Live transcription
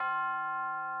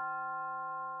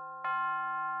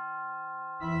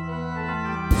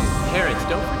Parents,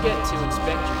 don't forget to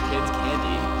inspect your kids'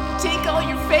 candy. Take all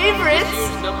your favorites! This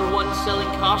year's #1 selling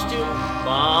costume,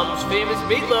 Mom's famous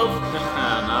meatloaf. No,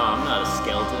 I'm not a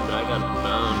skeleton, but I got a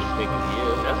bone to pick with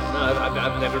you. No,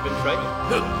 I've never been frightened.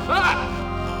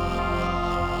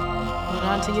 Hold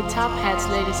on to your top hats,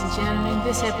 ladies and gentlemen.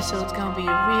 This episode's gonna be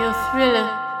a real thriller.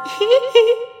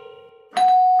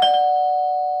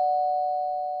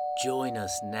 Join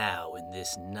us now in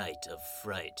this night of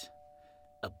fright.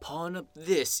 Upon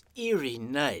this eerie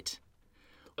night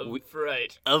Of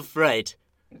fright. of fright.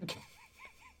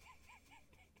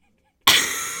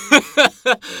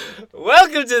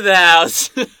 Welcome to the house.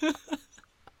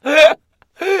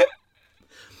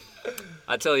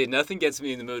 I tell you, nothing gets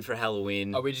me in the mood for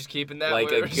Halloween Are we just keeping that?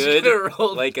 like We're a just gonna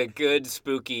roll- a good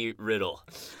spooky riddle.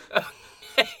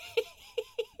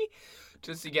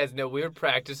 Just so you guys know, we were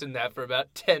practicing that for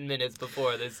about 10 minutes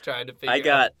before this, trying to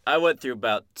figure out. I went through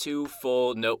about 2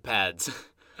 full notepads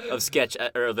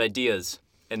of ideas,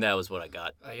 and that was what I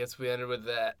got. I guess we ended with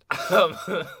that.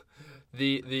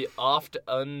 The oft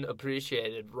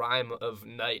unappreciated rhyme of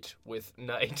night with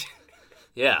night.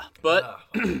 Yeah, but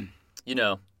you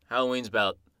know, Halloween's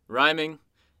about rhyming,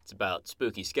 it's about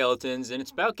spooky skeletons, and it's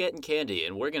about getting candy,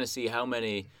 and we're gonna see how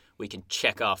many we can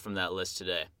check off from that list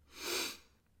today.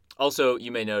 Also,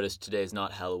 you may notice today is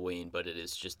not Halloween, but it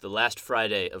is just the last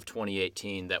Friday of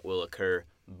 2018 that will occur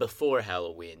before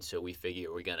Halloween. So we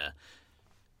figure we're going to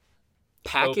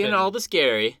pack in all the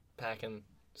scary. Packing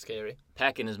scary.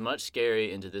 Pack in as much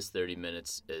scary into this 30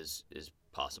 minutes as is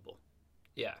possible.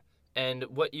 Yeah. And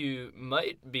what you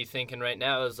might be thinking right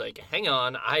now is like, hang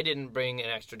on, I didn't bring an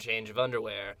extra change of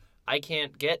underwear. I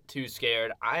can't get too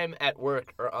scared. I'm at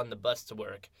work or on the bus to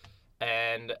work.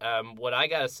 And what I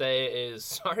gotta say is,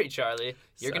 sorry, Charlie,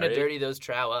 you're gonna dirty those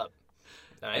trow up.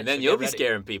 Right, and then so you'll be ready.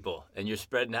 scaring people, and you're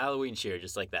spreading Halloween cheer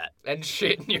just like that. And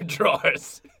shit in your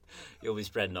drawers. You'll be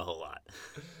spreading a whole lot.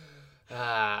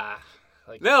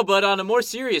 No, but on a more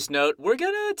serious note, we're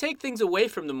gonna take things away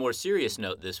from the more serious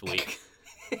note this week.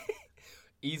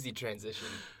 Easy transition.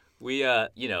 We,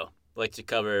 like to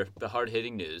cover the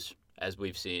hard-hitting news, as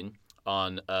we've seen.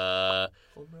 On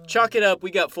Chalk It Up,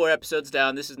 we got 4 episodes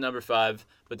down. This is number 5,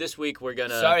 but this week we're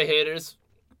gonna. Sorry, haters.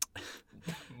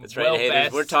 That's right,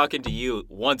 haters. We're talking to you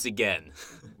once again.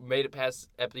 Made it past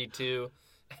episode 2,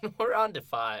 and we're on to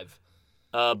 5.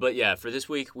 But yeah, for this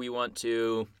week we want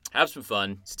to have some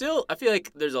fun. Still, I feel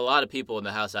like there's a lot of people in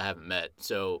the house I haven't met,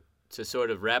 so to sort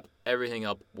of wrap everything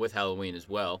up with Halloween as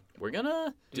well, we're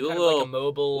gonna do a little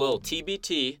little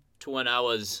TBT to when I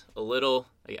was a little.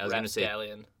 I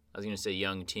was gonna say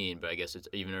young teen, but I guess it's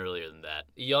even earlier than that.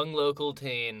 Young local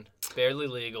teen, barely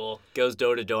legal. Goes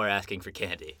door to door asking for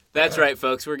candy. That's right,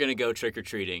 folks. We're gonna go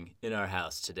trick-or-treating in our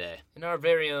house today. In our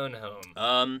very own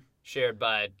home. Shared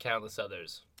by countless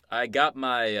others. I got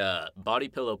my body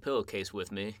pillow pillowcase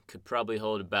with me. Could probably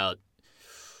hold about,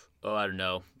 I don't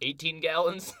know. 18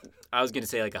 gallons? I was gonna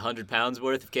say like 100 pounds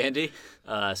worth of candy.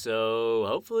 So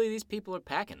hopefully these people are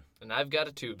packing. And I've got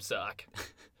a tube sock.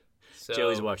 So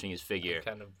Joey's watching his figure I'm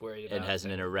kind of worried about and has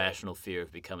an irrational fear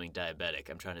of becoming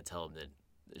diabetic. I'm trying to tell him that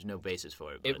there's no basis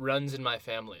for it. It runs in my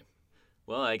family.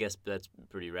 Well, I guess that's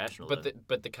pretty rational.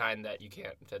 But the kind that you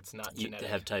can't, that's not genetic. You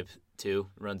have type 2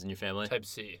 runs in your family? Type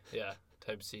C, yeah.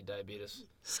 Type C diabetes.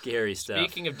 Scary stuff.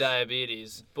 Speaking of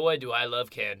diabetes, boy, do I love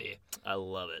candy. I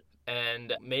love it.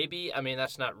 And maybe,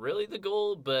 that's not really the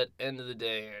goal, but end of the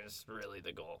day, it's really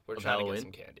the goal. We're trying to get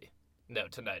some candy. No,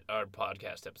 tonight, our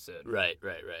podcast episode. Right.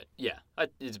 Yeah,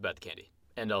 it's about the candy.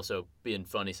 And also being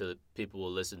funny so that people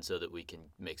will listen so that we can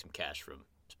make some cash from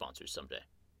sponsors someday.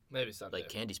 Maybe someday. Like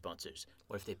candy sponsors.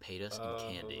 What if they paid us in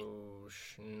candy? Oh,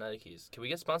 shnikes. Can we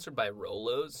get sponsored by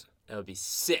Rolos? That would be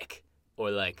sick.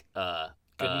 Or like, Good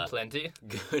and Plenty?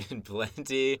 Good and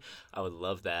Plenty. I would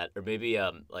love that. Or maybe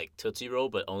like Tootsie Roll,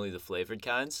 but only the flavored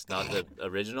kinds, not the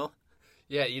original.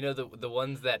 Yeah, the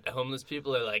ones that homeless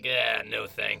people are like, no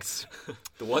thanks.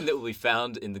 The one that will be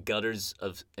found in the gutters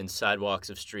and sidewalks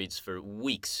of streets for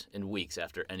weeks and weeks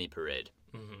after any parade.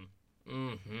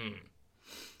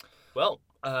 Well,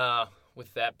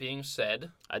 with that being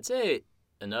said, I'd say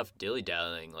enough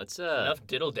dilly-dallying. Enough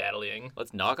diddle-daddling.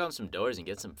 Let's knock on some doors and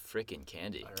get some frickin'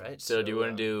 candy. All right. So do you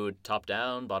want to do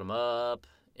top-down, bottom-up,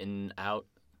 in, out?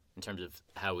 In terms of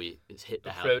how we hit the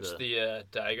approach the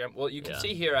diagram. Well, you can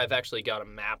see here I've actually got a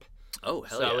map. Oh,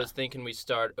 hell so yeah. I was thinking we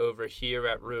start over here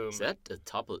at room. Is that the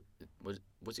top of...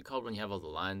 What's it called when you have all the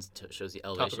lines to shows the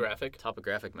elevation?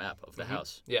 Topographic map of the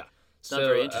house. Yeah. It's not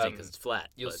very interesting because it's flat.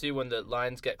 You'll see when the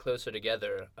lines get closer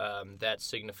together, that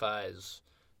signifies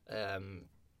that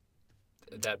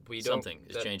we don't... Something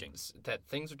is changing. That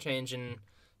things are changing.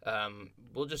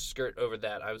 We'll just skirt over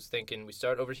that. I was thinking we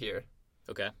start over here.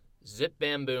 Okay. Zip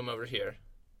bam boom over here.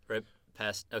 Right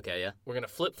past. Okay, yeah. We're gonna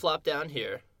flip flop down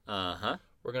here. Uh-huh.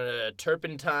 We're gonna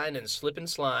turpentine and slip and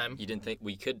slime. You didn't think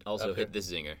we could also hit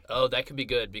this zinger? Oh, that could be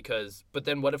good but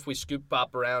then what if we scoop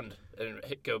bop around and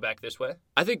go back this way?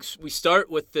 I think we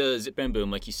start with the zip and boom,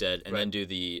 like you said, and Right. then do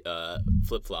the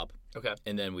flip flop, Okay.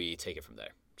 and then we take it from there.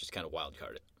 Just kind of wild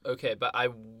card it. Okay, but I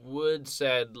would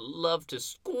say I'd love to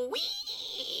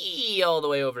squee all the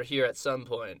way over here at some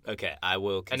point. Okay, I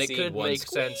will And it concede could one make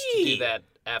sense to do squee. that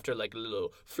after like a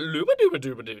little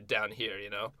flooba-dooba-dooba-doo down here, you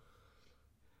know?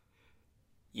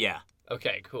 Yeah.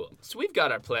 Okay, cool. So we've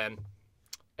got our plan.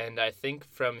 And I think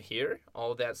from here,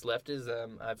 all that's left is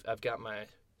I've got my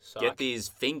sock. Get these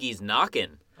fingies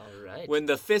knocking. All right. When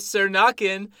the fists are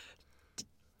knocking,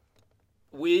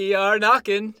 we are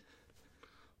knocking.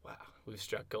 Wow, we've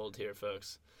struck gold here,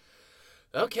 folks.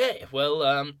 Okay,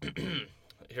 well,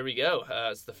 here we go.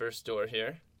 It's the first door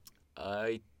here.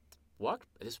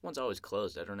 This one's always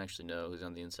closed. I don't actually know who's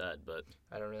on the inside, but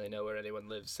I don't really know where anyone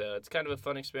lives, so it's kind of a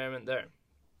fun experiment there.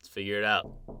 let's figure it out.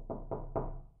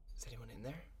 Is anyone in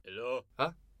there? Hello?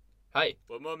 Hi.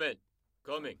 One moment.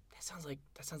 Coming. That sounds like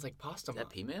pasta. Is that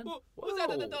P-Man? Who's that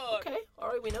at the door? Okay, all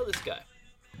right, we know this guy.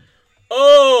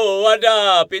 Oh, what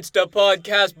up? It's the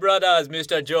podcast brothers,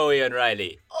 Mr. Joey and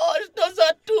Riley. Oh, those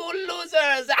are two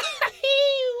losers.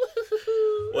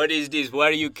 What is this? Why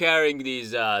are you carrying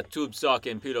these tube sock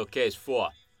and pillowcase for?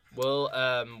 Well,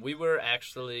 we were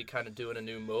actually kind of doing a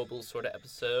new mobile sort of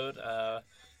episode.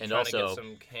 And trying to also, get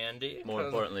some candy. more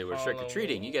importantly, we're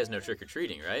trick-or-treating. You guys know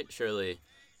trick-or-treating, right? Surely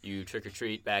you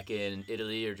trick-or-treat back in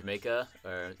Italy or Jamaica,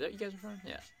 or is that you guys are from?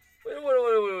 Yeah. Wait.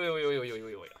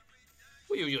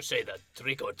 Will you say that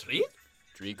trick or treat?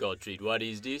 Trick-or-treat. What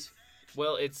is this?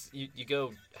 Well, it's you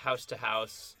go house to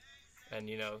house, and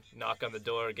knock on the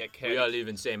door, get candy. We all live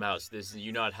in the same house.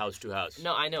 You're not house to house.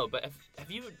 No, I know, but have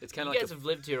you? It's You kind of like guys have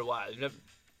lived here a while.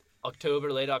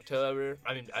 Late October.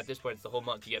 I mean, at this point, it's the whole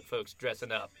month. You get folks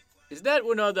dressing up. Is that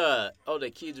when all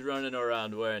the kids running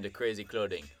around wearing the crazy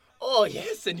clothing? Oh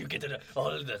yes, and you get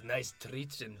all the nice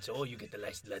treats, and you get the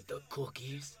nice little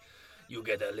cookies. You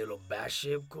get a little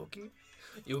bash-shaped cookie.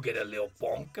 You get a little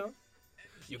ponca.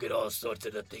 You get all sorts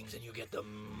of the things, and you get the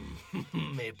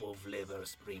maple flavor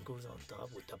sprinkles on top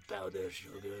with the powdered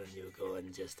sugar, and you go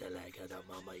and just like how the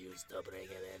mama used to bring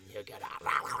it in. You get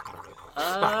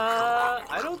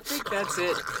I don't think that's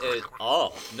it at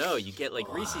all. No, you get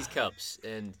like Reese's cups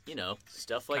and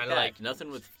stuff like Kinda that. like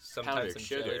Nothing with sometimes powdered some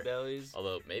sugar. Jelly Bellies.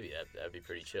 Although maybe that'd be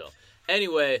pretty chill.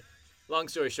 Anyway, long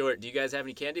story short, do you guys have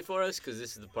any candy for us? Because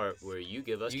this is the part where you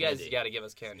give us You candy. guys got to give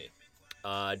us candy.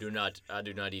 I do not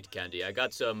eat candy. I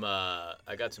got some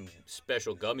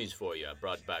special gummies for you. I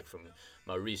brought back from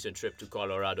my recent trip to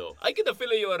Colorado. I can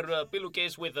fill your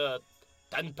pillowcase with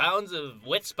 10 pounds of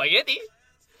wet spaghetti.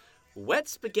 Wet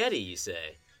spaghetti, you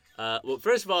say? Well,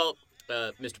 first of all,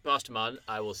 Mr. Pastaman,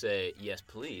 I will say yes,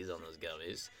 please, on those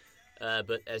gummies.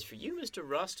 But as for you, Mr.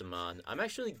 Rostaman, I'm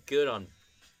actually good on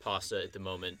pasta at the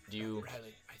moment. Do you...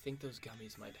 Riley, I think those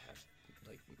gummies might have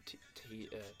like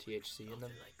THC in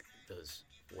them. Like those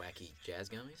wacky jazz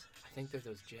gummies? I think they're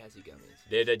those jazzy gummies.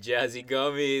 They're the jazzy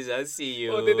gummies. I see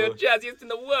you. Oh, they're the jazziest in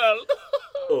the world.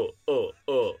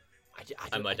 Oh. I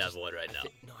do- might have just- one right now.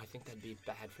 No, I think that'd be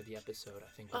bad for the episode. I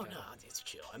think. Oh no, it's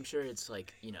chill. I'm sure it's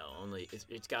like, only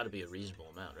it's got to be a reasonable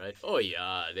amount, right? Oh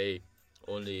yeah, they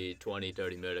only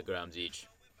 20-30 milligrams each.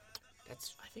 I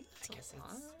guess that's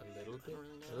a little bit.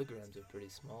 Milligrams are pretty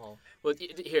small. Well,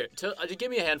 here, just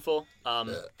give me a handful. I'll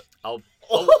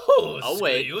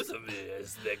wait. Excuse me,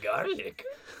 it's the garlic.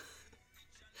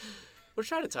 We're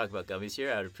trying to talk about gummies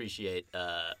here. I would appreciate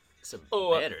some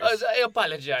Oh, manners. I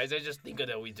apologize. I just think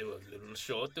that we do a little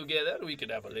show together. We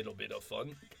could have a little bit of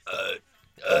fun.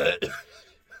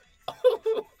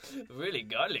 Really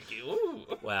garlicky. Ooh.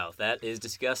 Wow, that is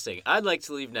disgusting. I'd like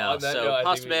to leave now. On that So, note, I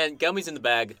Pasta think Man, gummies in the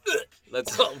bag.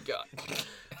 Let's Oh God.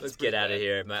 let's get out of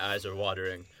here. My eyes are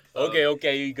watering. Okay,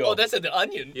 here you go. Oh, that's the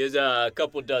onion. Here's a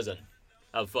couple dozen.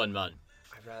 Have fun, man.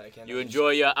 I can't. You enjoy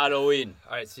your Halloween.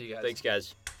 All right, see you guys. Thanks,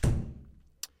 guys.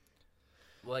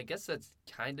 Well, I guess that's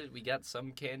kind of. We got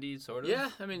some candy, sort of. Yeah,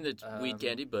 I mean, it's weed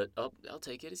candy, but I'll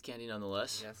take it. It's candy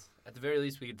nonetheless. Yes. At the very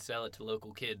least, we could sell it to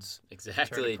local kids.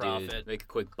 Exactly, Turn a dude. profit. Make a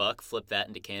quick buck, flip that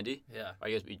into candy. Yeah.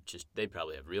 I guess they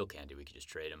probably have real candy. We could just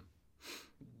trade them.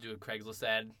 Do a Craigslist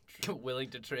ad, willing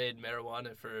to trade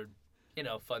marijuana for,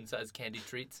 fun-sized candy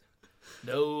treats.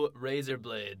 No razor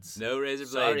blades. No razor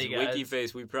Sorry, blades. guys. Winky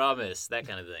face, we promise. That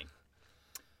kind of thing.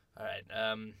 All right.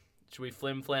 Should we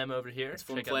flim flam over here? Let's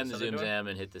Check out flam the this other zoom door? zam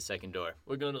and hit the second door.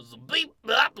 We're gonna bleep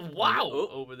blop wow Oh.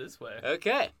 over this way.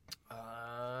 Okay.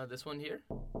 This one here.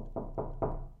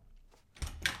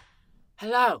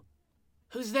 Hello?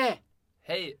 Who's there?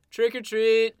 Hey, Trick or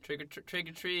treat. trick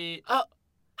or treat. Oh,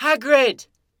 Hagrid!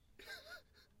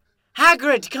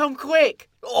 Hagrid, come quick!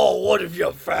 Oh, what have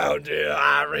you found here,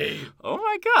 Harry? Oh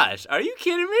my gosh, are you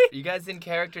kidding me? You guys in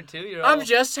character too? You're I'm all...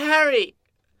 just Harry.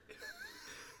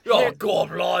 Oh, God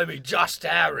blimey, just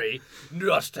Harry.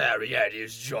 Just Harry, yeah, it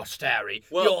is just Harry.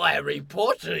 Well- You're Harry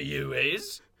Potter, you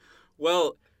is.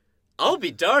 Well, I'll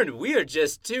be darned, we are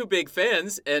just two big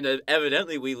fans, and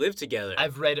evidently we live together.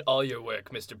 I've read all your work,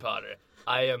 Mr. Potter.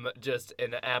 I am just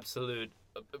an absolute...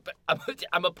 I'm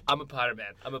a Potter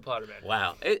man. I'm a Potter man.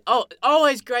 Wow.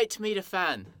 Always great to meet a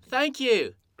fan. Thank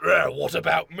you. What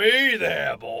about me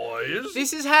there, boys?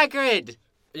 This is Hagrid.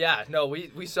 Yeah, no,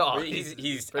 we saw.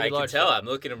 He's pretty I can large tell. fella. I'm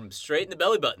looking him straight in the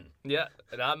belly button. Yeah,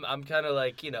 and I'm kind of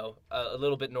like, a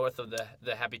little bit north of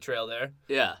the happy trail there.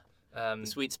 Yeah. The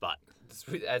sweet spot.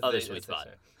 sweet, Other as sweet they spot.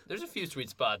 say. There's a few sweet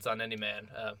spots on any man.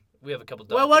 We have a couple.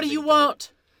 Well, what do doctors you that can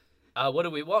want? What do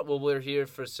we want? Well, we're here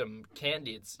for some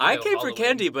candy. It's, I came for Halloween.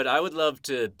 candy, but I would love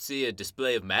to see a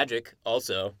display of magic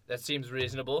also. That seems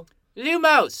reasonable.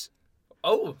 Lumos!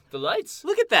 Oh, the lights.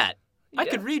 Look at that. I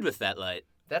Yeah. could read with that light.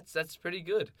 That's pretty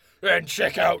good. And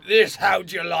check out this.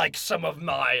 How'd you like some of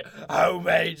my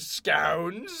homemade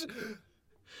scones?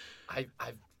 I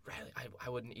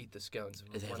wouldn't eat the scones.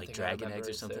 Do they have One like thing I dragon remember eggs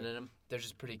or is something in them? They're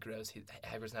just pretty gross.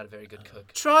 Hagrid's not a very good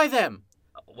cook. Try them.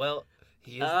 Well,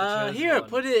 he is the chosen Here, one.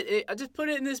 put it. I'll just put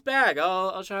it in this bag.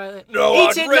 I'll try it. No, Eat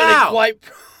I'd it really now. quite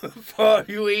prefer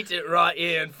you eat it right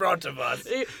here in front of us.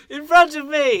 In front of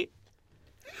me.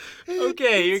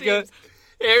 Okay, here goes.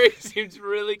 Harry seems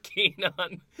really keen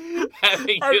on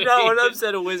having I'm you not eat an it.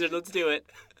 upset a wizard. Let's do it.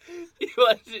 He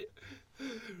wants it.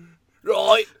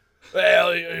 Right.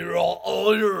 Well, you're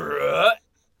all right.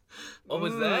 What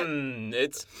was that?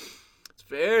 It's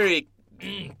very,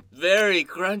 very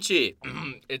crunchy.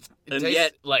 It And tastes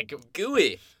yet- like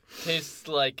Gooey. tastes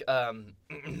like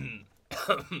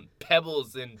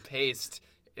pebbles in paste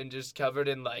and just covered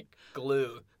in like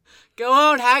glue. Go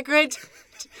on, Hagrid.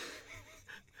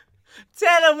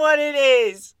 Tell him what it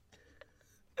is.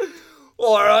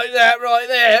 All right, that right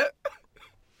there.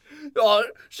 Oh,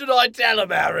 should I tell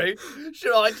them, Harry?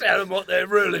 Should I tell them what they've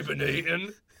really been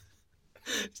eating?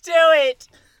 Do it.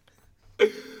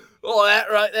 Oh,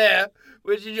 that right there,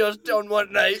 which you just done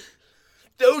one night.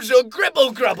 Those are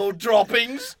gribble grubble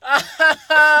droppings.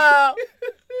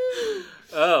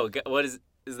 Oh, what is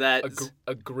that?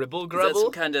 A gribble Is that grubble?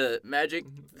 some kind of magic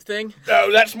thing?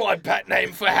 No, that's my pet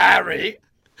name for Harry.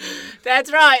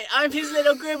 That's right. I'm his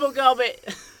little gribble gobbit.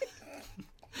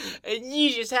 And you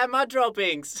just have my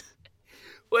droppings.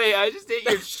 Wait, I just ate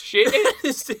your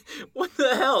shit. What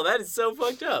the hell? That is so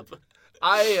fucked up.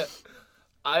 I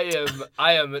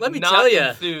am Let me not tell ya.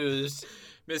 enthused.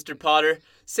 Mr. Potter,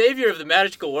 savior of the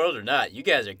magical world or not, you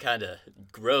guys are kind of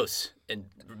gross and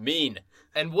mean.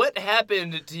 And what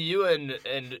happened to you and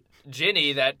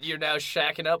Ginny that you're now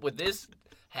shacking up with this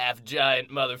half-giant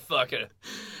motherfucker?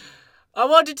 I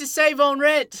wanted to save on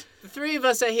rent. The three of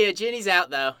us are here. Ginny's out,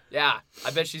 though. Yeah,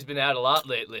 I bet she's been out a lot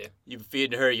lately. You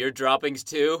feeding her your droppings,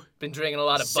 too? Been drinking a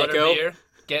lot of Sicko. butterbeer,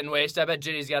 getting wasted. I bet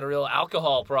Ginny's got a real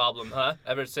alcohol problem, huh?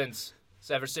 Ever since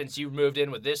you moved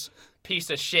in with this piece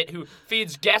of shit who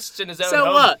feeds guests in his own So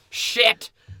home. what?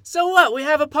 Shit. So what? We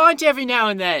have a pint every now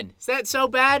and then. Is that so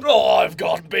bad? Oh, I've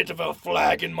got a bit of a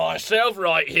flag in myself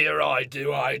right here, I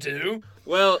do.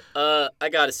 Well, I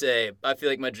gotta say, I feel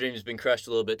like my dream's been crushed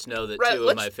a little bit to know that Right, two of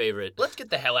let's- my favorite... Let's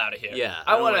get the hell out of here. Yeah,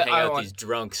 I don't want to hang out with want these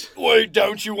drunks. Wait,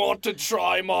 don't you want to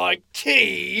try my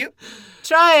tea?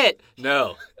 Try it!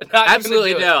 No. Not gonna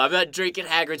Absolutely do it. no. I'm not drinking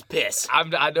Hagrid's piss.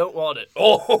 I don't want it.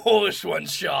 Oh, this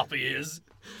one's sharp, he is.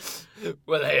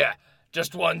 Well, here,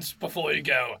 just once before you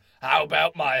go, how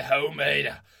about my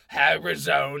homemade Hagrid's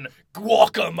own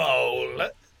guacamole?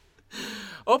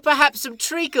 Or perhaps some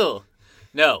treacle.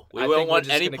 No, we I won't think we're want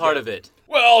just any gonna part go. of it.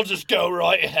 Well, I'll just go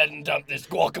right ahead and dump this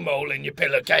guacamole in your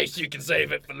pillowcase. You can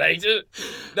save it for later.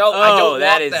 No, I don't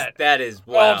that want is that is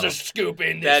wow. I'll just scoop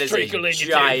in that this is treacle a in your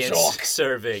giant tube sock.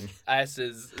 serving. This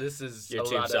is Your a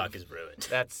tube lot sock of, is ruined.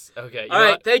 That's okay. You All know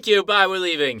right, what? thank you. Bye. We're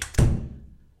leaving.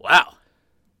 Wow.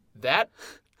 That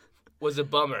was a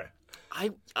bummer.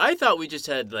 I thought we just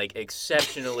had like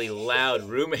exceptionally loud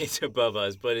roommates above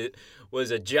us, but it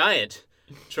was a giant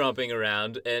tromping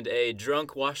around and a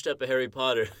drunk, washed-up Harry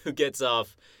Potter who gets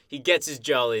his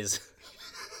jollies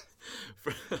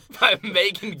By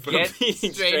making from get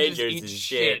feeding strangers strangers eat and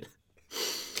shit.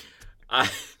 I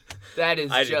That is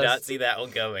did just not see that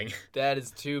one coming. that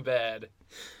is too bad.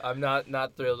 I'm not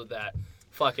thrilled with that.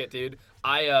 Fuck it, dude.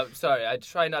 Sorry, I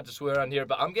try not to swear on here,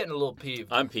 but I'm getting a little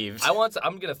peeved. I'm peeved. I'm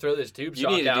gonna throw this tube sock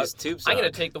out. You need to do tube sock. I'm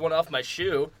gonna take the one off my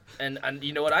shoe, and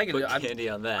you know what I'm gonna do? Put candy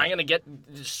on that. I'm gonna get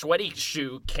sweaty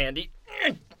shoe candy.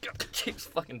 Take his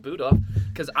fucking boot off,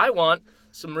 because I want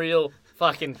some real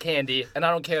fucking candy, and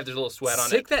I don't care if there's a little sweat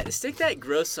on it. Stick that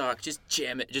gross sock. Just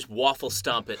jam it. Just waffle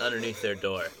stomp it underneath their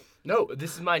door. No,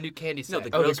 this is my new candy sack. No, the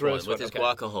gross one with his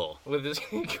guaca hole. With his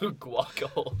guaca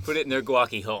hole. Put it in their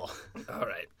guacky hole. All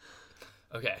right.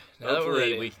 Okay. Now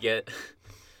Hopefully we can get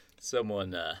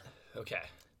someone. Okay.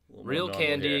 Real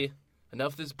candy. Here.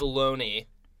 Enough of this baloney.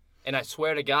 And I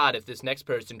swear to God, if this next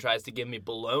person tries to give me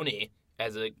baloney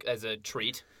as a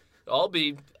treat, I'll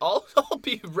be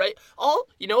right.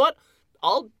 You know what?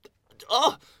 My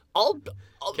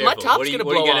top's gonna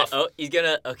blow off. Oh, he's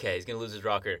gonna lose his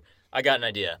rocker. I got an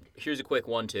idea. Here's a quick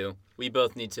 1-2. We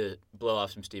both need to blow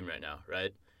off some steam right now,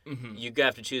 right? Mm-hmm. You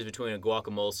have to choose between a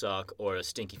guacamole sock or a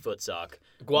stinky foot sock.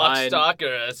 Guac sock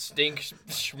or a stink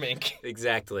schmink.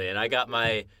 Exactly. And I got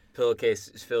my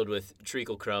pillowcase filled with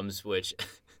treacle crumbs, which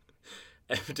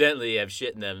evidently have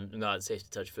shit in them. Not safe to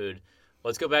touch food.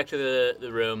 Let's go back to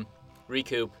the room,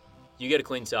 recoup. You get a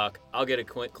clean sock. I'll get a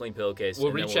clean pillowcase.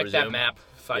 We'll recheck that map.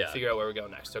 Figure out where we're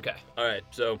going next. Okay. All right.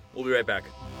 So we'll be right back.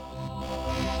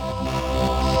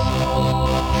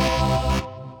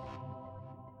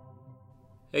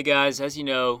 Hey guys, as you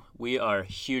know, we are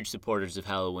huge supporters of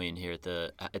Halloween here at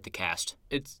the cast.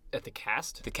 It's at the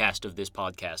cast? The cast of this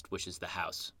podcast, which is the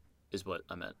house, is what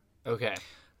I meant. Okay.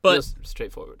 But real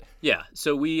straightforward. Yeah.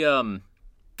 So we have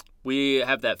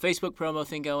that Facebook promo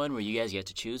thing going where you guys get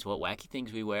to choose what wacky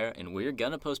things we wear, and we're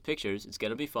gonna post pictures. It's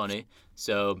gonna be funny.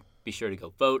 So be sure to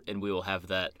go vote, and we will have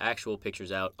that actual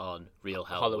pictures out on Real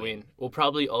Halloween. We'll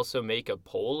probably also make a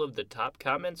poll of the top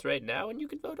comments right now, and you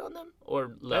can vote on them.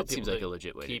 Or let that seems like a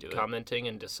legit way to do it. Keep commenting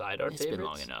and decide our favorites. It's been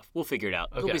long enough. We'll figure it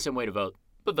out. Okay. There'll be some way to vote.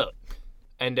 But vote.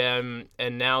 And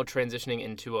now transitioning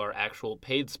into our actual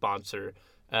paid sponsor,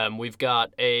 we've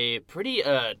got a pretty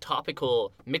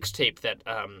topical mixtape that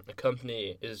a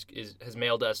company has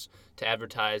mailed us to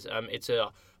advertise. It's a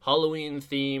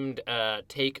Halloween-themed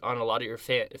take on a lot of your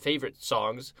favorite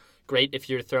songs. Great if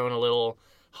you're throwing a little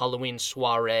Halloween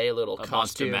soiree, a little costume.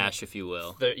 Monster mash, if you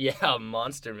will.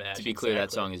 Monster mash. To be clear,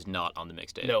 that song is not on the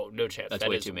mixtape. No chance. That's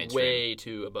way too mainstream. Way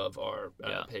too above our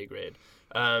pay grade.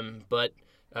 It's going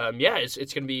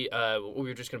to be,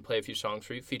 we're just going to play a few songs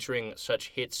for you, featuring such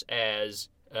hits as,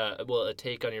 a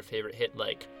take on your favorite hit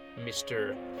like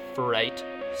Mr. Fright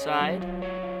Side.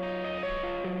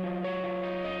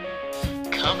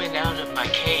 Coming out of my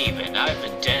cave and I've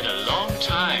been dead a long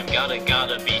time.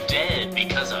 Gotta be dead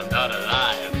because I'm not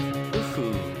alive.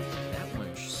 Ooh, that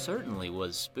one certainly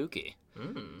was spooky.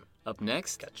 Up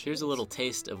next, here's a little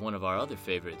taste of one of our other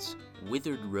favorites,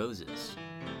 Withered Roses.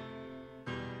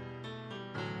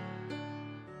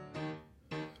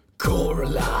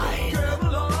 Coraline,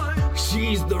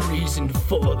 she's the reason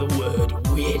for the word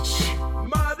witch.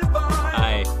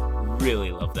 I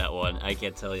really love that one. I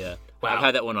can't tell you. Wow. I've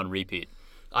had that one on repeat.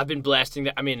 I've been blasting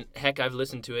that. I mean, heck, I've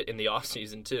listened to it in the off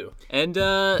season too. And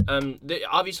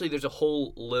obviously, there's a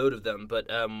whole load of them,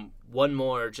 but one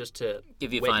more just to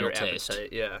give you a final taste.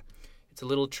 Appetite. Yeah, it's a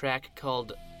little track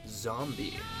called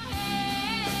 "Zombie."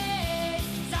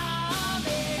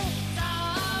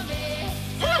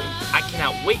 I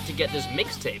cannot wait to get this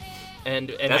mixtape.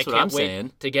 And I can't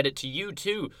wait to get it to you,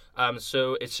 too.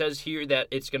 So it says here that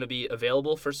it's going to be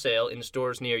available for sale in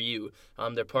stores near you.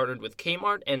 They're partnered with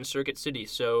Kmart and Circuit City,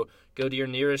 so go to your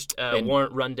nearest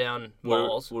Warrant Rundown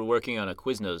malls. We're working on a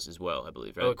Quiznos as well, I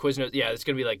believe, right? Oh, Quiznos. Yeah, it's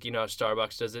going to be like,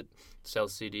 Starbucks does it,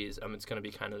 sells CDs. It's going to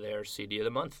be kind of their CD of the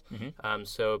month. Mm-hmm.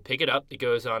 So pick it up. It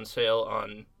goes on sale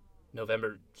on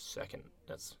November 2nd.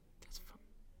 That's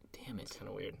damn it. It's kind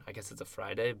of weird. I guess it's a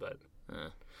Friday, but...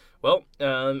 Well,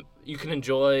 you can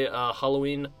enjoy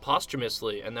Halloween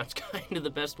posthumously, and that's kind of the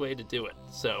best way to do it.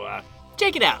 So,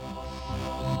 check it out.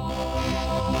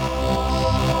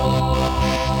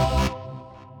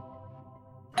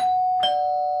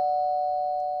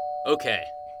 Okay.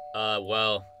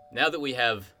 Well, now that we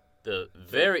have the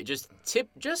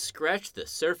just scratch the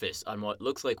surface on what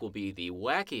looks like will be the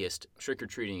wackiest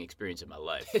trick-or-treating experience of my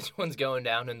life. This one's going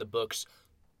down in the books.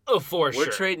 Oh, for sure.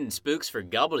 We're trading spooks for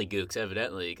gobbledygooks,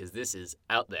 evidently, because this is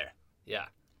out there. Yeah.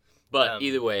 But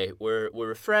either way, we're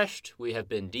refreshed. We have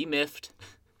been demiffed.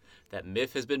 That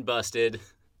myth has been busted.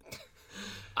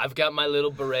 I've got my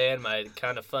little beret and my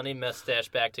kind of funny mustache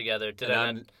back together.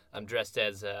 I'm dressed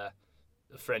as a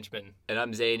Frenchman. And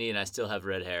I'm zany, and I still have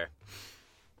red hair.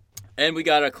 And we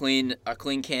got our clean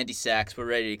candy sacks. We're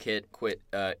ready to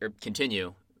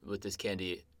continue with this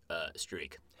candy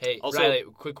streak. Hey, also, Riley,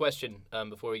 quick question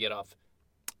before we get off.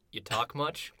 You talk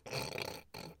much?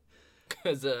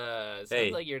 Because it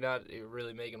sounds like you're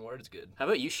really making words good. How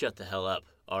about you shut the hell up,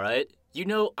 all right? You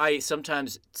know I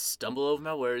sometimes stumble over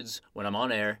my words when I'm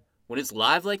on air. When it's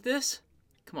live like this,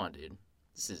 come on, dude.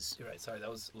 This is... You're right. Sorry, that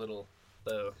was a little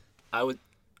low. We're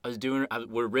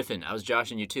riffing. I was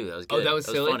joshing you, too. That was good. Oh, that was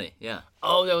silly? Funny, yeah.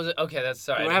 Oh, that was... Okay, that's...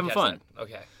 Sorry. We're having fun. That.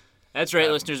 Okay. That's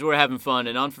right, listeners. We're having fun.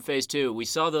 And on for phase 2, we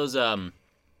saw those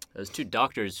two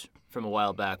doctors from a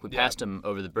while back. We passed them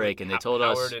over the break, and they told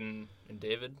us... Howard and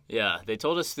David? Yeah, they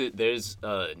told us that there's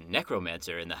a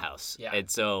necromancer in the house. Yeah. And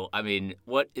so, I mean,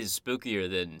 what is spookier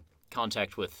than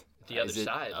contact with... The other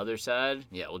side. Other side?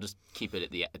 Yeah, we'll just keep it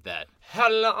at that. How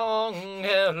long?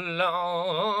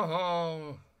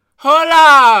 How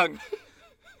long?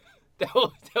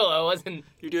 I wasn't...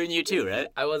 You're doing you too, right?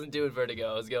 I wasn't doing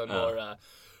Vertigo. I was going more,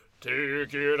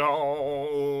 take it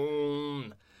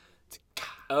on.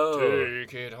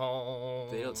 Take it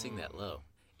home. They don't sing that low.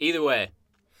 Either way,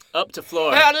 up to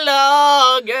floor. How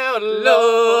long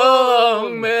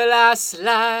Will I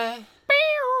slide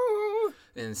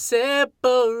and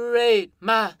separate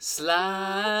my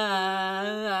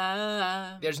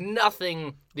slide? There's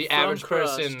nothing the From average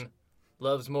crust. person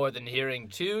loves more than hearing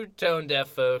two tone-deaf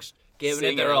folks giving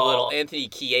Singing it their a all. little Anthony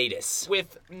Kiedis.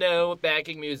 With no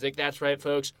backing music. That's right,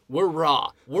 folks. We're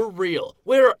raw. We're real.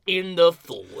 We're in the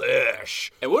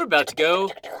flesh. And we're about to go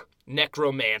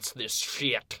Necromance this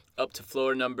shit. up to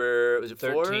floor number, was it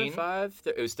 13? 4 or 5?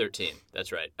 It was 13.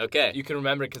 That's right. Okay. You can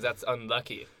remember it because that's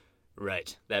unlucky.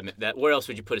 Right. That. Where else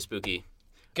would you put a spooky?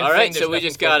 Good All thing right, there's so we nothing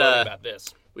just got foreboding about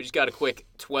this. a quick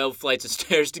 12 flights of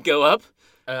stairs to go up.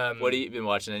 What have you been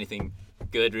watching? Anything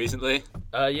good recently?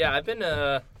 Yeah, I've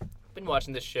been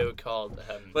watching this show called.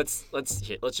 Let's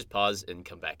just pause and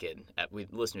come back in.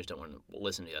 Listeners don't want to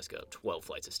listen to us go 12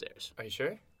 flights of stairs. Are you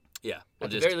sure? Yeah.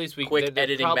 At the very least, quick they're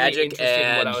editing probably magic interested in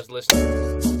and what I was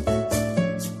listening.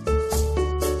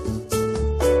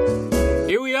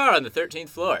 Here we are on the 13th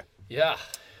floor. Yeah.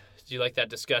 Do you like that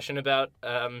discussion about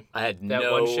I had that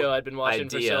no one show I'd been watching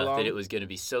for idea so long? that it was going to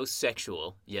be so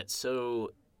sexual yet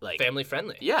so like Family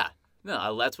friendly. Yeah.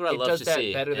 No, that's what I It love does to that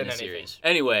see better in than a anything. series.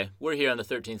 Anyway, we're here on the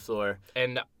 13th floor.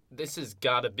 And this has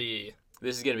got to be.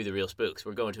 This is going to be the real spooks.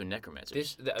 We're going to a necromancer.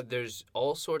 There's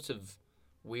all sorts of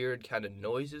weird kind of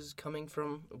noises coming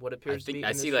from what appears to be. I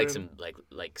in see this like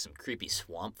room. some creepy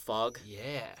swamp fog.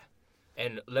 Yeah.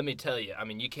 And let me tell you, I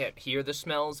mean, you can't hear the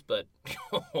smells, but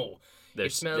They're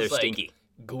it smells like stinky.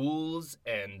 ghouls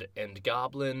and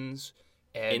goblins.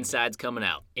 And Inside's coming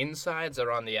out. insides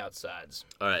are on the outsides.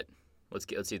 All right, let's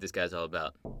see what this guy's all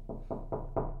about.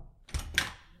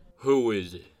 Who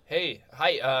is it? Hey,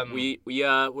 hi.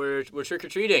 We're trick or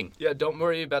treating. Yeah, don't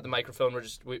worry about the microphone.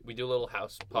 We do a little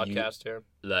house podcast here.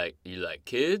 You like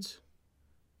kids?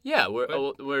 Yeah,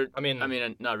 we're. I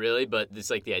mean, not really, but it's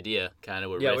like the idea. Kind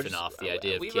of, we're riffing off the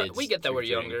idea of kids. We get that we're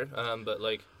trick-or-treating. younger, but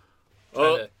like.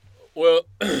 Oh, well,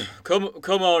 come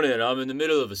on in. I'm in the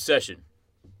middle of a session.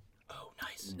 Oh,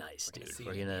 nice. Nice, dude. see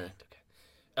We're you. gonna.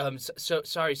 Okay. So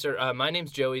sorry, sir. My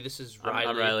name's Joey. This is Riley.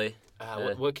 I'm Riley.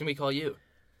 What can we call you?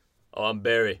 Oh, I'm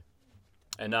Barry,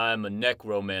 and I'm a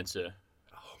necromancer.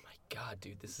 Oh my God,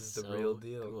 dude, this is the real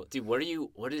deal. Cool. Dude, what are you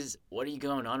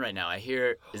going on right now? I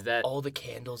hear, is that All the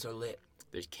candles are lit.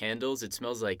 there's candles? It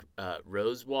smells like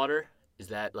rose water. Is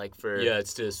that like for? Yeah,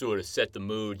 it's to sort of set the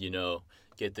mood,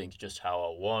 get things just how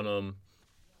I want them.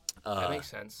 That makes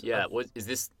sense. Yeah. What is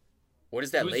this? What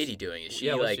is that Who's- lady doing? Is she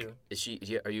yeah, what's like?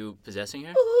 she- Are you possessing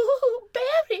her? Ooh,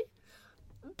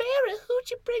 Barry, who'd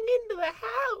you bring into the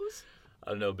house?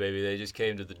 I don't know, baby. They just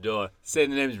came to the door, saying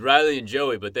the name's Riley and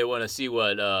Joey, but they want to see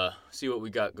what we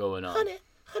got going on.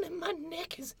 Honey, my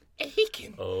neck is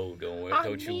aching. Oh,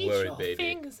 don't you need worry, your baby.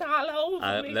 fingers all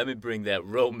over me. Let me bring that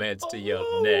romance to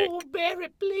your neck. Oh, Barry,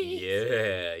 please.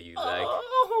 Yeah, you like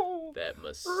Oh, that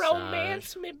massage.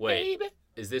 romance me, Wait, baby.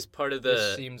 is this part of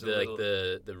This seems a little-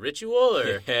 the ritual,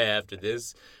 or after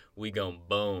this we gon'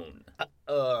 bone?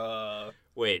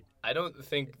 Wait, I don't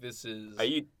think this is. are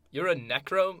you? You're a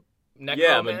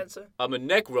necromancer? I'm a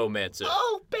necromancer.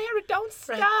 Oh, Barry, don't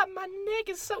stop. My neck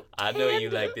is so I tender. know you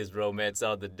like this romance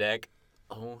on the deck.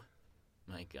 Oh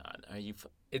my God, are you?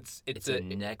 It's a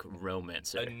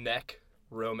necromancer. a neck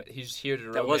romance. He's here to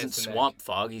romance That wasn't the neck. swamp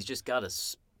fog. He's just got a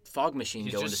fog machine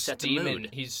He's going to just set the steaming.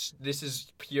 mood. This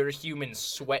is pure human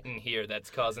sweating here that's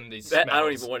causing these I smells.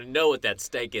 don't even want to know what that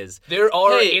steak is. There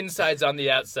are Hey, insides on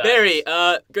the outside. Barry,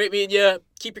 great meeting you.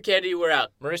 Keep your candy. We're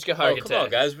out. Mariska Oh, Hargitay. come on,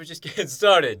 guys. We're just getting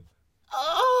started.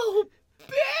 Oh,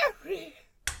 Barry.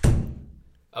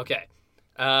 Okay.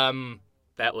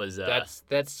 That was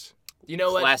That's you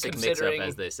know what? classic mix-up, Considering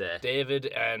as they say. David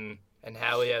and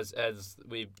Howie as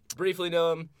we briefly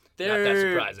know him. that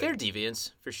surprising. They're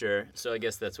deviants for sure. So I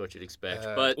guess that's what you'd expect.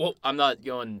 But well- I'm not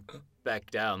going back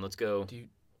down. Let's go.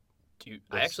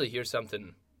 I actually hear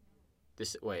something.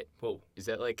 Wait. Whoa. Is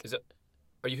that like?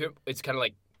 Are you here? It's kind of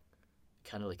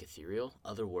like ethereal,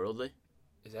 otherworldly?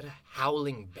 Is that a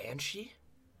howling banshee?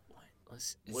 What?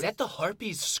 Is that the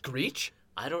harpy's screech?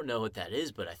 I don't know what that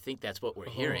is, but I think that's what we're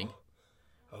hearing.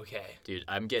 Okay. Dude,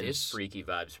 I'm getting This- freaky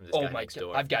vibes from this guy next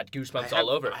door. I've got goosebumps all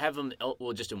over. I have them,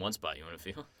 just in one spot. You want to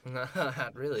feel?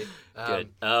 Not really. Good.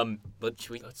 But should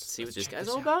we see what this check guy's this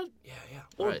all out. about? Yeah.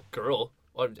 Or Right. girl.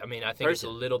 Or I mean, I think it's a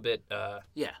Person. little bit.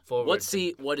 Yeah. Forward Let's to-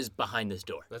 see what is behind this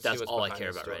door. Let's see That's what's all I behind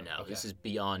care this about right door. now. Okay. This is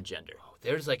beyond gender.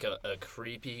 There's like a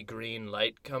creepy green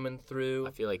light coming through.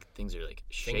 I feel like things are like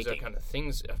shaking.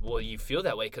 Things are Well, you feel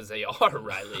that way because they are,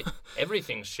 Riley.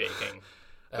 Everything's shaking.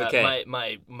 Okay.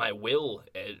 My will,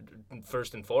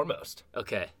 first and foremost.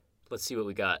 Okay. Let's see what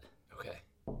we got. Okay.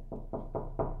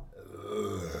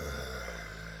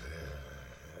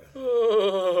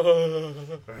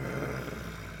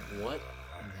 What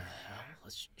in the hell?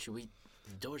 Should we?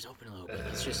 The door's open a little bit.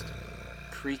 Let's just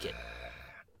creak it.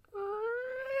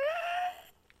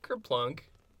 Kerplunk.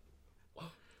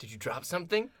 Did you drop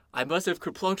something? I must have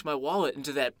kerplunked my wallet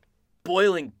into that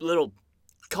boiling little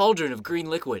cauldron of green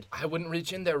liquid. I wouldn't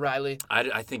reach in there, Riley.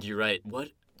 I think you're right. What?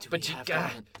 But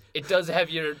it does have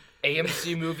your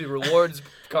AMC movie rewards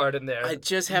card in there. I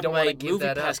just You have don't my wanna give movie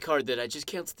that pass up. card that I just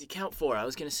canceled the account for. I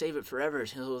was gonna save it forever.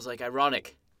 So it was like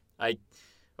ironic.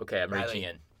 Okay, I'm reaching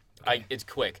in. It's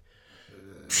quick.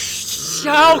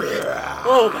 Shout!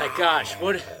 Oh my gosh!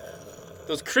 What?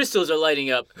 Those crystals are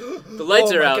lighting up. The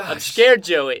lights Oh are my out. I'm gosh. scared,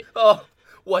 Joey. Oh,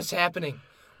 what's happening?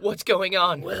 What's going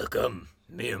on? Welcome,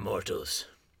 mere mortals.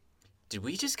 Did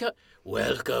we just go?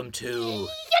 Welcome to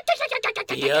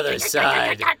the other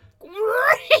side. I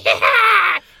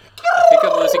think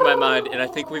I'm losing my mind, and I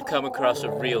think we've come across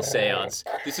a real seance.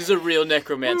 This is a real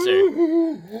necromancer.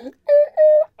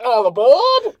 All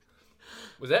aboard!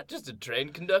 Was that just a train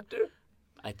conductor?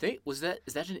 I think, is that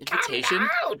an invitation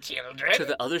Now, children, to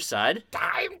the other side?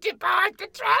 time to board the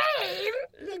train.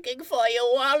 Looking for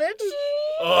your wallet?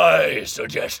 I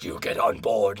suggest you get on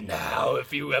board now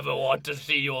if you ever want to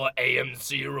see your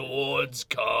AMC rewards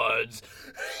cards.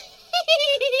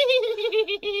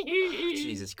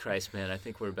 Jesus Christ, man, I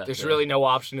think we're about There's to... really no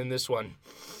option in this one.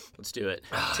 Let's do it.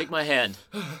 Take my hand.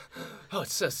 Oh,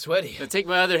 it's so sweaty. Now take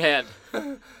my other hand.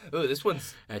 Oh, this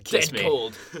one's Kiss dead me.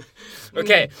 cold.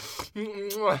 Okay,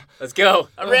 let's go.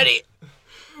 I'm ready.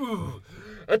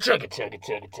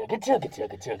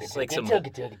 It's like some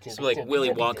like Willy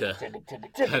Wonka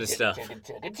kind of stuff.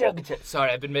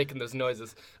 Sorry, I've been making those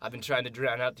noises. I've been trying to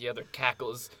drown out the other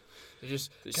cackles. They're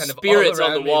just kind of Spirits all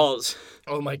on the around me. walls.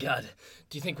 Oh my god.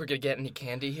 Do you think we're gonna get any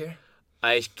candy here?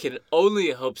 I can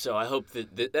only hope so. I hope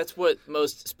that's what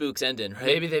most spooks end in, right?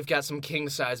 Maybe they've got some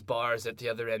king-size bars at the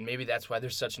other end. Maybe that's why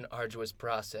there's such an arduous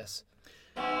process.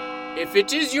 If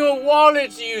it is your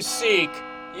wallet you seek,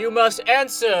 you must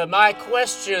answer my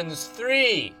questions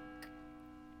 3.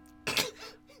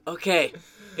 Okay,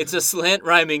 it's a slant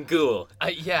rhyming ghoul.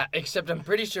 Yeah, except I'm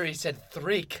pretty sure he said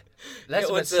threek. Less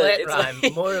of a it's slant it's rhyme,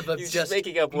 like- more of a he's just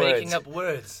making up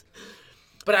words.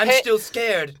 But I'm Hey- still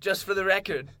scared, just for the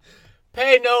record.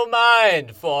 Pay no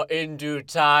mind, for in due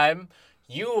time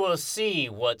you will see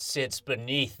what sits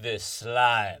beneath this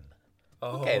slime.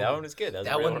 Okay, that one was good. That was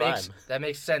a real rhyme.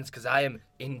 makes sense because I am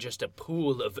in just a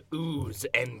pool of ooze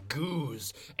and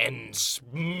goos and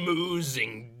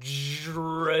smoozing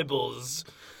dribbles.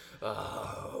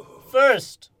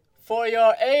 First, for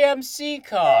your AMC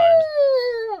card,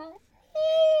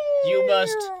 you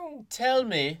must tell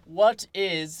me what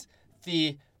is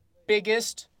the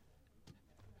biggest...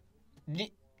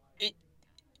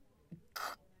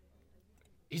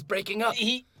 He's breaking up.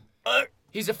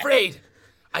 He's afraid.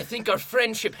 I think our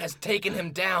friendship has taken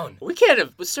him down. We can't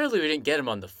have... Certainly we didn't get him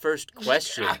on the first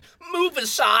question. Move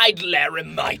aside,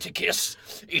 Laramiticus.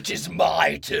 It is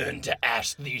my turn to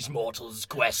ask these mortals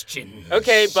questions.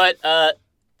 Okay, but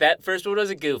that first one was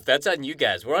a goof. That's on you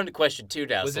guys. We're on to question 2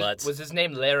 now, sluts. Was his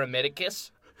name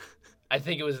Laramiticus? I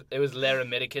think it was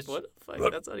Laramiticus. What the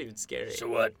fuck? That's not even scary. So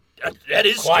what? That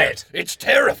is Quiet. scary. It's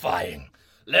terrifying.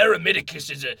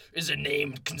 Laramiticus is a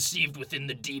name conceived within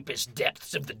the deepest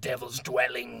depths of the devil's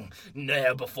dwelling.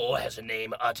 Ne'er before has a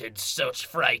name uttered such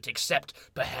fright, except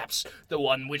perhaps the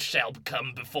one which shall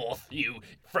come before you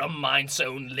from mine's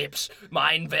own lips,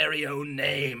 mine very own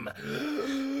name.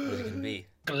 What's it gonna be?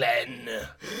 Glenn.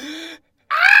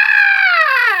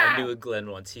 I knew with Glenn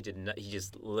once. He did not. He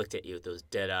just looked at you with those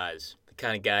dead eyes. The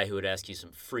kind of guy who would ask you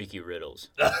some freaky riddles.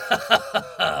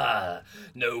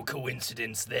 No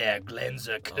coincidence there. Glenn's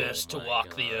a curse to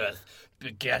walk the earth,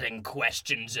 begetting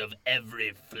questions of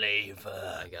every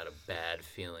flavor. I got a bad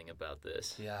feeling about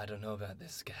this. Yeah, I don't know about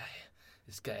this guy.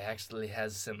 This guy actually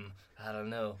has some, I don't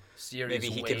know, serious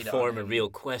Maybe he weight can form on a him. real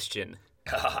question.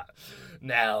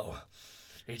 Now,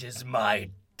 it is my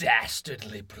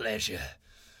dastardly pleasure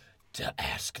to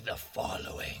ask the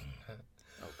following.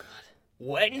 Oh, God.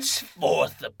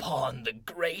 Whenceforth upon the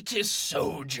greatest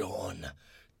sojourn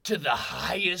to the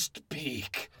highest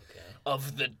peak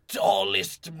of the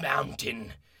tallest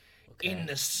mountain in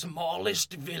the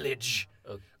smallest village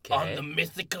on the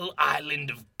mythical island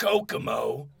of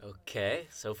Kokomo Okay,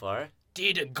 so far.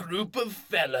 did a group of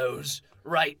fellows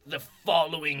write the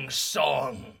following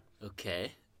song.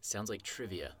 Okay, sounds like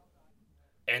trivia.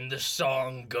 And the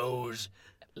song goes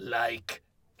like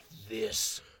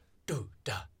this. Do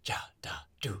da ja da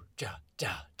do ja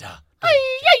da da.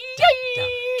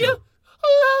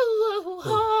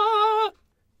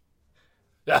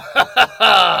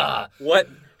 What?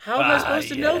 How am I supposed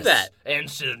to know that?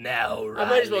 Answer now, I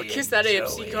might as well Riley kiss and that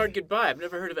AMC Joey. card goodbye. I've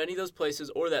never heard of any of those places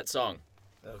or that song.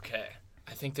 Okay.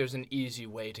 I think there's an easy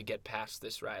way to get past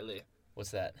this, Riley.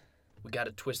 What's that? We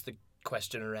gotta twist the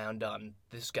question around on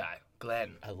this guy,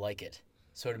 Glenn. I like it.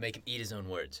 Sort of make him eat his own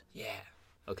words. Yeah.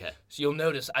 Okay. So you'll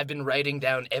notice I've been writing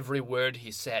down every word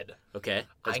he said. Okay.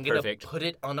 That's I'm gonna perfect. put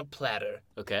it on a platter,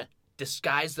 Okay.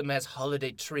 disguise them as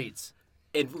holiday treats.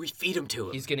 And we feed him to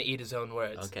him. He's gonna eat his own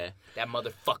words. Okay. That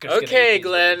motherfucker's gonna Okay, eat his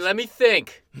Glenn, words. let me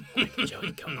think.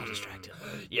 Joey, come on, distract him.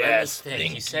 Yes, Let me think.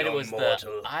 You think, said it young was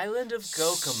mortal. the island of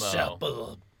Kokomo.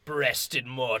 Supple-breasted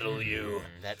mortal, you.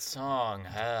 That song.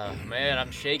 Oh, man,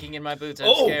 I'm shaking in my boots. I'm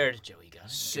Oh! scared. Joey, got him?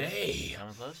 Say,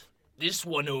 Coming close? this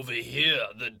one over here,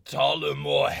 the taller,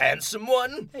 more handsome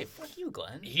one, Hey, fuck you,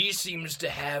 Glenn. he seems to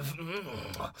have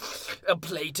a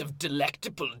plate of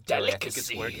delectable Joey, I think it's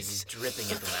working. delicacies. He's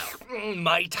dripping at the mouth.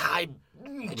 Might I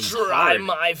he's try hard.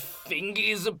 my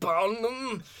fingers upon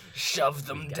them? Shove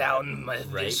them down my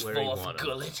right this where you fourth want 'em.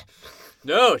 gullet?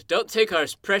 No, don't take our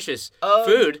precious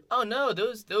food. Oh no,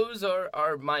 those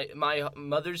are my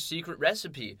mother's secret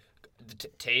recipe. The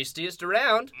tastiest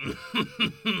around.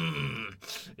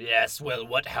 Yes, well,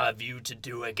 what have you to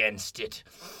do against it?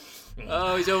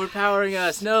 Oh, he's overpowering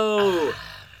us. No.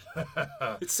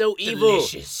 It's so evil.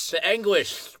 Delicious. The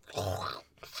anguish.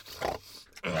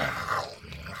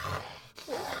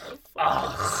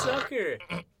 Sucker.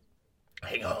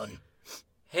 Hang on.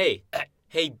 Hey,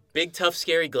 big tough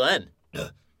scary Glenn.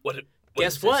 What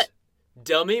Guess is what? this?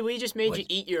 Dummy, we just made you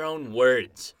eat your own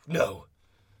words. No,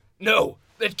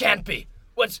 that can't be.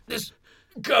 What's this?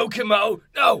 Kokomo?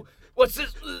 No, what's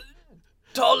this?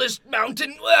 Tallest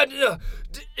mountain?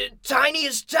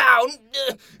 Tiniest town?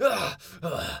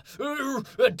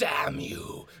 Damn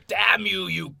you,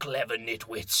 you clever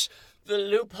nitwits. The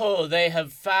loophole they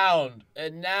have found,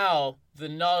 and now the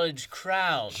knowledge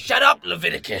crowned. Shut up,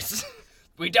 Leviticus.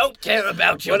 We don't care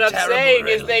about your What I'm terrible saying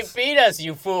is they riddles. beat us,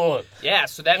 you fool. Yeah,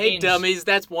 so that Hey, means dummies,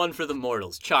 that's one for the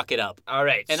mortals. Chalk it up. All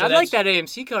right, And so I'd like that's- that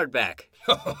AMC card back.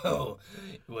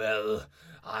 Well,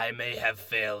 I may have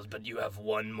failed, but you have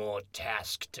one more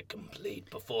task to complete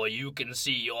before you can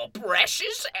see your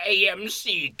precious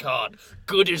AMC card.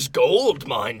 Good as gold,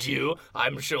 mind you.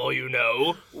 I'm sure you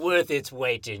know. Worth its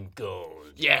weight in gold.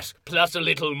 Yes, plus a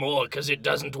little more, because it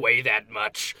doesn't weigh that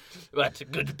much. But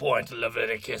good point,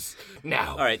 Leviticus.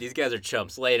 Now, All right, these guys are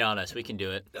chumps. Lay it on us. We can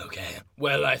do it. okay.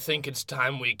 Well, I think it's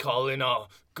time we call in our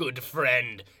good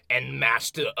friend and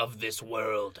master of this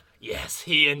world. Yes,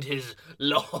 he and his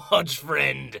large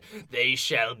friend. They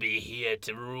shall be here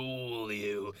to rule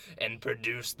you and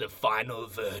produce the final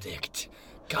verdict.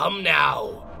 Come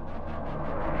now.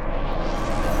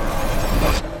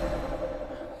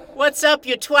 What's up,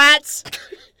 you twats?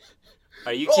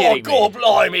 Are you Oh, kidding God me?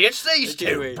 blimey, it's these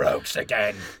Okay, two wait. blokes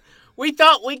again. We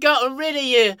thought we got rid of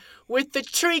you with the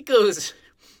treacles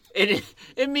and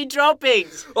me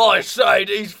droppings. I say,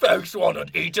 these folks want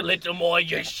to eat a little more of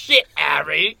your shit,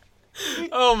 Harry.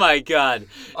 Oh my God!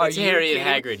 Are It's you Harry and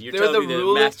kidding? Hagrid. You're They're telling me the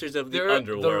ruler- masters of the they're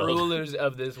underworld. the rulers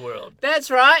of this world.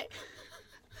 That's right.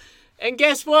 And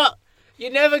guess what?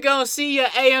 You're never gonna see your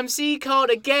AMC card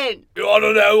again. You want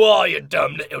to know why, you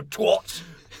dumb little twats?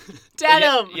 Tell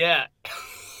 'em. Yeah.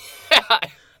 I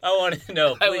want to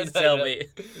know. I Please would tell know. me.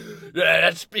 Yeah,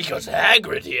 that's because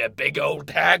Hagrid here, big old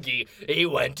Haggy, he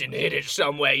went and hid it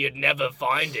somewhere you'd never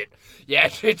find it.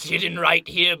 Yes, it's hidden right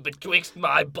here betwixt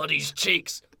my buddy's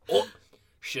cheeks. Oh,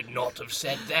 should not have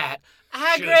said that.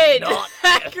 Should Hagrid! not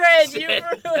have Hagrid, you said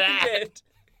ruined that. it.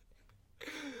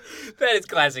 That is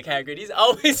classic Hagrid. He's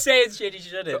always saying shit he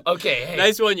shouldn't. Okay, hey.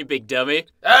 Nice one, you big dummy.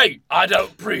 Hey, I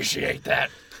don't appreciate that.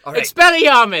 All right.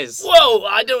 Expelliarmus! Whoa,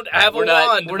 I don't have a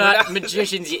wand. We're not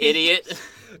magicians, you idiot.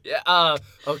 Yeah,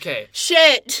 okay.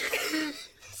 Shit!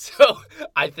 So,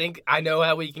 I think I know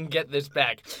how we can get this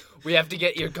back. We have to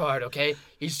get your card, okay?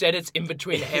 He said it's in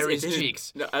between Harry's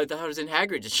cheeks. No, I thought it was in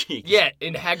Hagrid's cheeks. Yeah,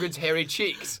 in Hagrid's hairy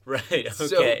cheeks. Right, okay.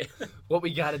 So, what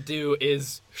we gotta do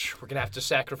is, we're gonna have to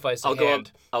sacrifice a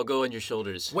hand. I'll go on your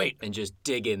shoulders. Wait. And just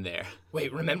dig in there.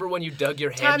 Wait, remember when you dug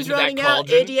your hand Time's into that running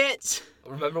cauldron? out, idiot!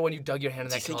 Remember when you dug your hand in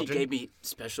Do that you think cauldron? it gave me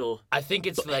special I think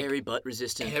it's like hairy butt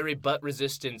resistance? hairy butt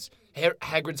resistance.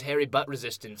 Hagrid's hairy butt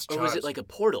resistance. Or was it charms. like a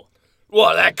portal?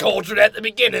 What, that cauldron at the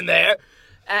beginning there?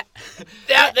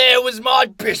 That there was my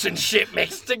piss and shit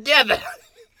mixed together.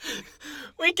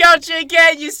 We got you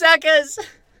again, you suckers!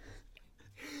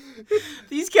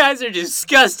 These guys are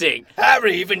disgusting.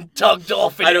 Harry even tugged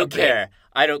off in I a don't bit. care.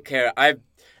 I don't care. I'm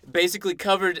basically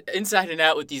covered inside and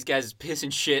out with these guys' piss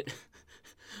and shit.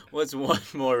 What's one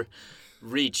more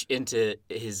reach into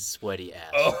his sweaty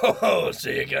ass? Oh, so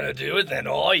you're gonna do it then,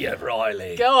 are you,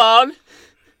 Riley? Go on.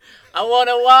 I want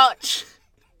to watch.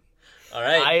 All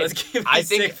right, let's give these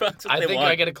sick fucks what I they think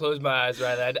want. I gotta close my eyes,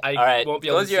 right? I All right, won't be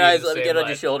able close to your see eyes. the Let me same get on your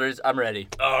light. shoulders. I'm ready.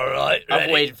 All right, I've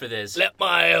ready? waited for this. Let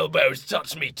my elbows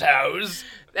touch me toes.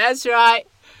 That's right.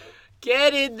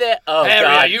 Get in there. Oh, Harry,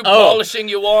 God. are you polishing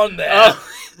your wand there? Oh.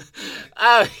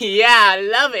 Oh, yeah, I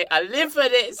love it. I live for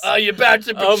this. Are you about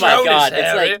to Patronus, Oh, my God.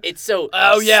 Harry? It's so...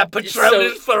 Oh, yeah, it's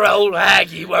Patronus so, for old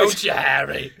Haggy, won't you,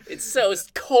 Harry? it's so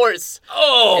coarse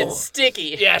Oh, and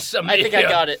sticky. yes, I think I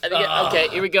got it. Okay,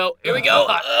 here we go. Here we go.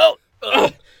 Oh,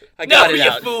 I got no, it you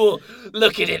out. fool.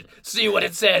 Look at it. See what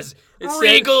it says. It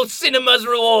Regal Cinema's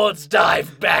rewards.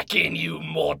 Dive back in, you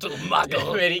mortal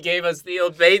muggle. And he gave us the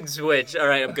old bait and switch. All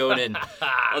right, I'm going in.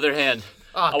 Other hand.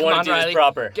 I come want on, to do Riley. this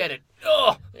proper. Get it.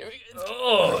 Oh,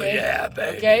 Okay. yeah,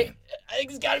 baby. Okay, I think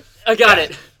it's got it. I got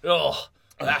it. Oh,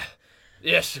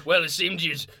 yes. Well, it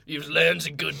seems you've learned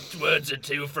some good words or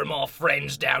two from our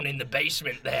friends down in the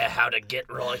basement there, how to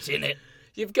get right in it.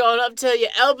 You've gone up to your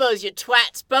elbows, you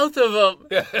twats, both of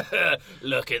them.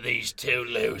 Look at these two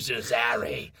losers,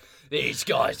 Harry. These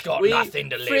guys got nothing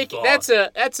to live for.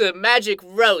 That's a magic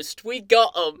roast. We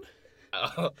got them.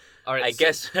 All right. I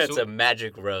guess that's a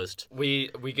magic roast. We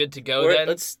good to go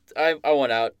then? I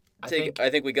want out. I I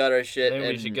think we got our shit. Then we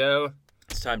and should go.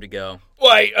 It's time to go.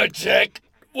 Wait a check.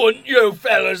 Wouldn't you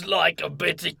fellas like a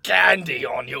bit of candy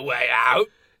on your way out?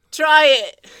 Try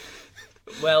it.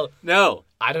 Well, No.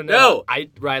 I don't know. No.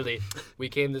 Riley, we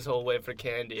came this whole way for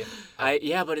candy.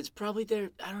 Yeah, but it's probably there.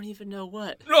 I don't even know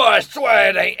what. No, I swear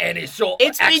it ain't any sort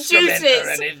It's of me excrement or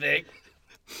juices. anything.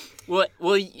 What?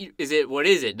 Well, is it? What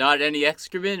is it? Not any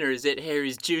excrement, or is it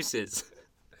Harry's juices?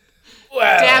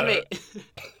 Well, Damn it!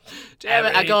 Damn it!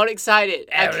 I Harry, got excited.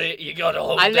 Harry, you gotta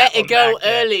hold I that let one it go back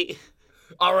there. early.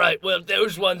 All right, well,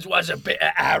 those ones was a bit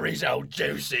of Harry's old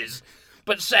juices.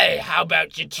 But say, how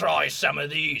about you try some of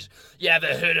these? You ever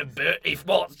heard of Bertie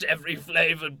Bott's every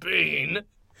flavoured bean?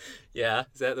 Yeah,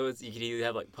 is that the ones you can either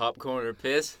have like popcorn or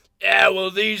piss? Yeah, well,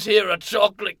 these here are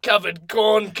chocolate-covered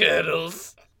corn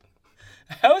kernels.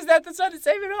 How is that not the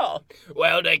same at all?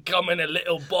 Well, they come in a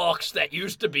little box that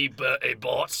used to be Bertie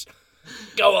Bott's.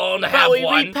 Go on, have But we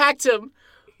one. repacked them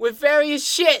with various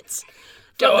shits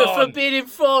Go from the on. Forbidden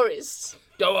Forest.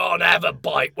 Go on, have a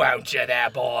bite, won't you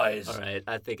there, boys? All right,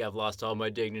 I think I've lost all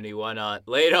my dignity. Why not?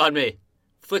 Lay it on me.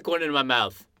 Flick one in my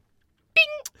mouth. Bing.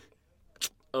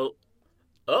 Oh.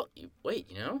 Wait.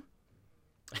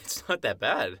 It's not that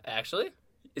bad. Actually,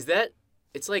 Is that?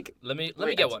 It's like. let me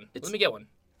Wait, get one. it's- Let me get one.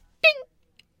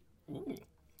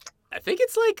 I think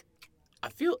it's like. I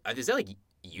feel. Is that like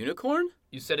unicorn?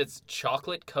 You said it's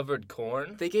chocolate covered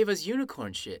corn? They gave us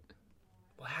unicorn shit.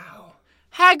 Wow.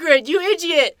 Hagrid, you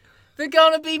idiot! They're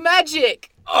gonna be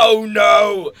magic. Oh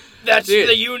no! That's Dude,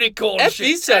 the unicorn F shit.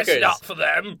 these That's suckers. not for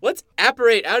them. Let's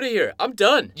apparate out of here. I'm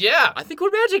done. Yeah. I think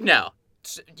we're magic now.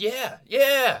 Yeah.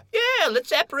 Let's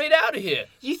separate out of here.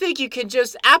 You think you can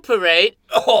just apparate?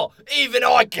 Oh, even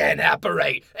I can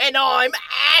apparate, and I'm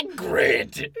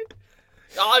Hagrid.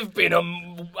 I've been a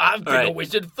right.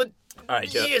 wizard for All right,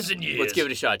 Joe. years and years. Let's give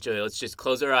it a shot, Joey. Let's just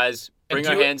close our eyes, bring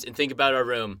our do it. hands, and think about our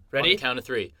room. Ready? On the count of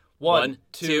three. 1,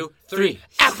 2, 3.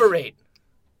 Apparate.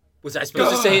 Was I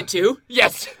supposed to say it too?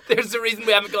 Yes. There's the reason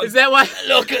we haven't gone. Is that why?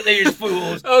 Look at these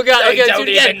fools. Oh God! They I gotta don't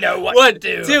do it again. even know what 1, to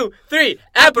do. 2, 3.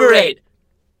 Apparate.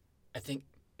 I think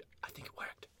it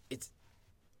worked.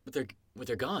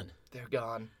 they're gone. They're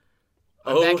gone.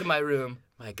 I'm Oh. back in my room.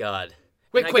 My God.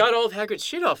 Wait, And quick. I got all of Hagrid's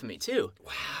shit off of me too.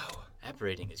 Wow.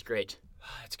 Apparating is great.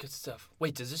 It's good stuff.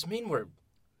 Wait, does this mean we're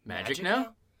Magic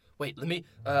now? Wait, let me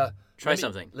Try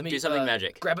something. Let me do something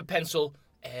magic. Grab a pencil,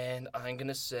 and I'm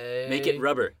gonna say. Make it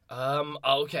rubber.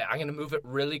 Okay, I'm gonna move it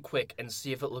really quick and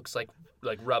see if it looks like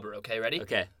rubber. Okay, ready?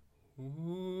 Okay.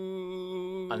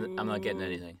 Ooh. I'm not getting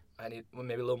anything. I need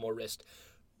maybe a little more wrist.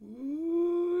 Do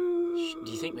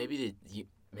you think maybe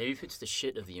maybe if it's the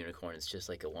shit of the unicorn, it's just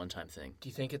like a one-time thing? Do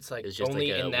you think it's like It's just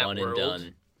only like a in that one world? and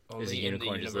done. Because the Only in the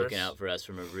unicorn is universe? looking out for us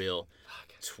from a real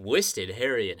twisted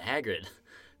Harry and Hagrid.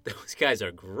 Those guys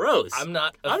are gross. I'm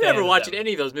not. I'm never watching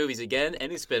any of those movies again.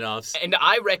 Any spin-offs. And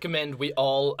I recommend we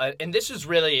all. And this is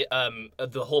really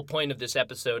the whole point of this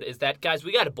episode is that guys,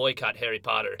 we got to boycott Harry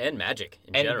Potter And magic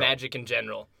in and general. magic in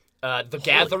general. The Holy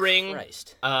Gathering.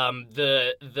 Christ.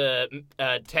 The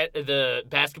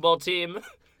basketball team.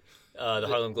 The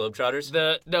Harlem Globetrotters.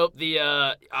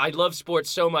 I love sports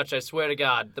so much. I swear to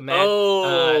God. The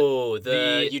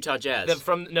the Utah Jazz.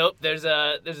 There's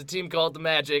a team called the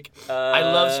Magic. I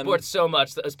love sports so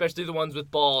much, especially the ones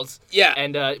with balls. Yeah,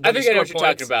 and I think I know what you're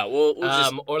talking about. We'll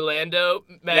just Orlando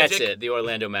Magic. that's it. The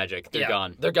Orlando Magic. They're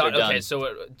gone. They're gone. They're Okay, done.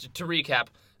 so to recap,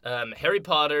 Harry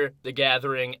Potter, The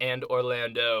Gathering, and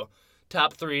Orlando.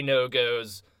 Top 3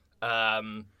 no-goes.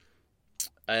 And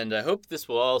I hope this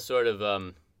will all sort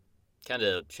of kind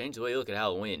of change the way you look at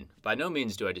Halloween. By no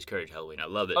means do I discourage Halloween. I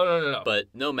love it. Oh, no. But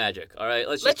no magic. All right,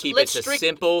 let's just keep it to strict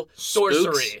simple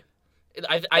sorcery. spooks.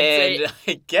 I'd say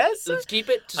I guess let's keep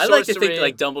it to I sorcery. like to think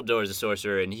like Dumbledore's a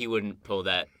sorcerer and he wouldn't pull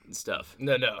that stuff.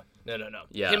 No.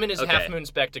 Yeah, Him and his okay. half-moon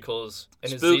spectacles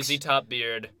and Spooks. his ZZ Top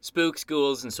beard. Spooks,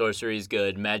 ghouls, and sorcery is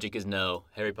good. Magic is no.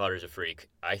 Harry Potter's a freak.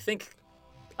 I think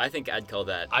I'd call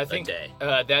that I a think day.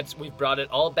 we've brought it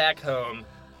all back home.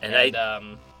 And I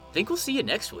think we'll see you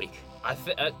next week.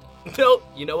 No,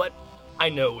 you know what? I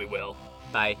know we will.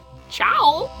 Bye.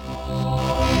 Ciao.